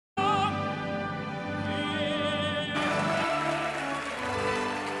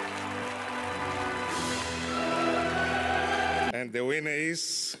And the winner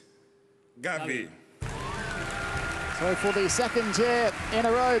is Gavi. So for the second year in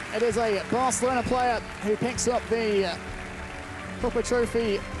a row, it is a Barcelona player who picks up the Copa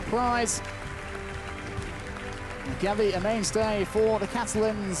Trophy prize. Gavi, a mainstay for the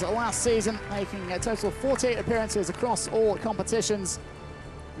Catalans last season, making a total of 48 appearances across all competitions.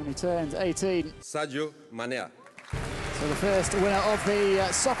 And he turned 18. Sadio Mane. So the first winner of the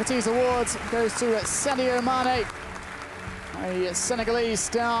Socrates Awards goes to Sadio Mane, a Senegalese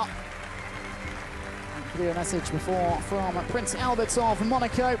star. Video message before from Prince Albert of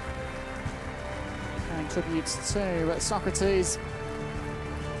Monaco, paying tribute to Socrates.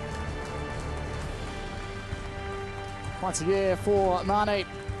 Quite a year for Mane,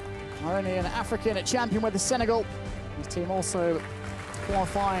 not only an African champion with the Senegal, his team also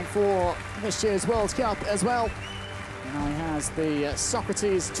qualifying for this year's World Cup as well. And now he has the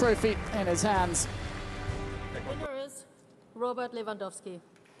Socrates Trophy in his hands. Winner is Robert Lewandowski.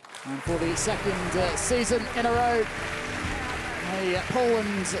 And for the second season in a row, a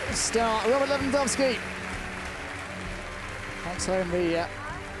Poland star, Robert Lewandowski, takes home the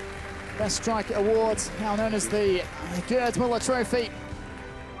Best Striker Award, now known as the Gerd Müller Trophy.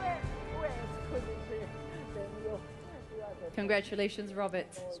 Congratulations,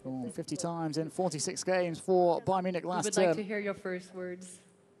 Robert. Scored 50 times in 46 games for Bayern Munich last term. We would like to hear your first words.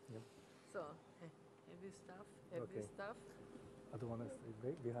 So, heavy stuff. I don't want to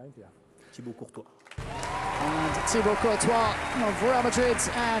stay behind, yeah. Thibaut Courtois. And Thibaut Courtois of Real Madrid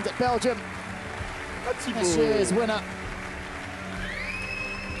and Belgium. This year's winner.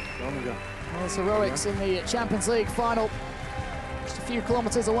 His heroics in the Champions League final. Just a few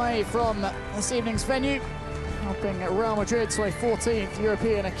kilometres away from this evening's venue, helping Real Madrid to a 14th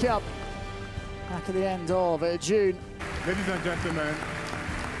European Cup back at the end of June. Ladies and gentlemen,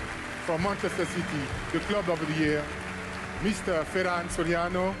 from Manchester City, the club of the year, Mr. Ferran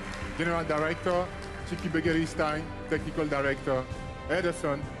Soriano, General Director, Chiki Begiristain, Technical Director,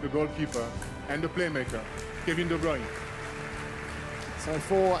 Ederson, the goalkeeper, and the playmaker, Kevin De Bruyne. So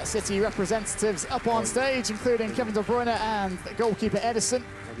 4 City representatives up on stage, including Kevin De Bruyne and goalkeeper Ederson.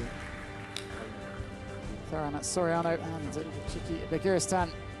 Ferran Soriano and Chiki Begiristain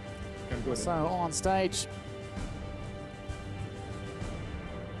also on stage.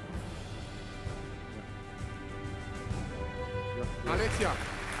 Alexia,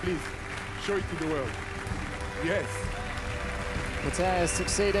 please, show it to the world. Yes. Mateo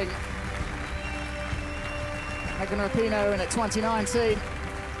succeeding Hagen Rapinoe in 2019.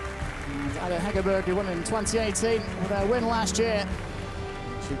 And Ada Hegerberg, who won in 2018 with their win last year.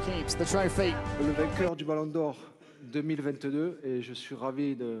 She keeps the trophy. Le vainqueur du Ballon d'Or 2022, et je suis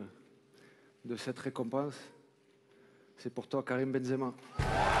ravi de cette récompense. C'est pour toi, Kareem Benzema.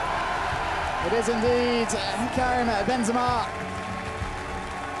 It is indeed Kareem Benzema,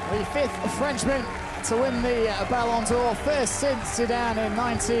 the 5th Frenchman to win the Ballon d'Or, first since Zidane in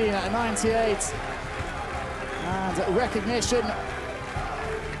 1998. And recognition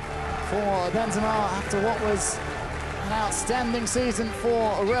for Benzema after what was an outstanding season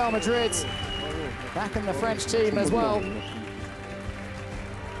for Real Madrid, back in the French team as well.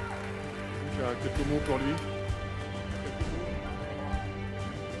 Quelques mots pour lui.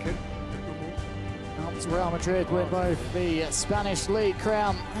 Helps Real Madrid win both the Spanish League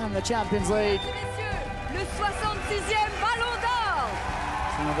crown and the Champions League. Le 66e Ballon d'Or.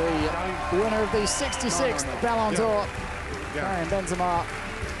 So the winner of the 66th Ballon d'Or, Kareem Benzema.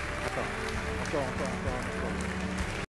 Encore.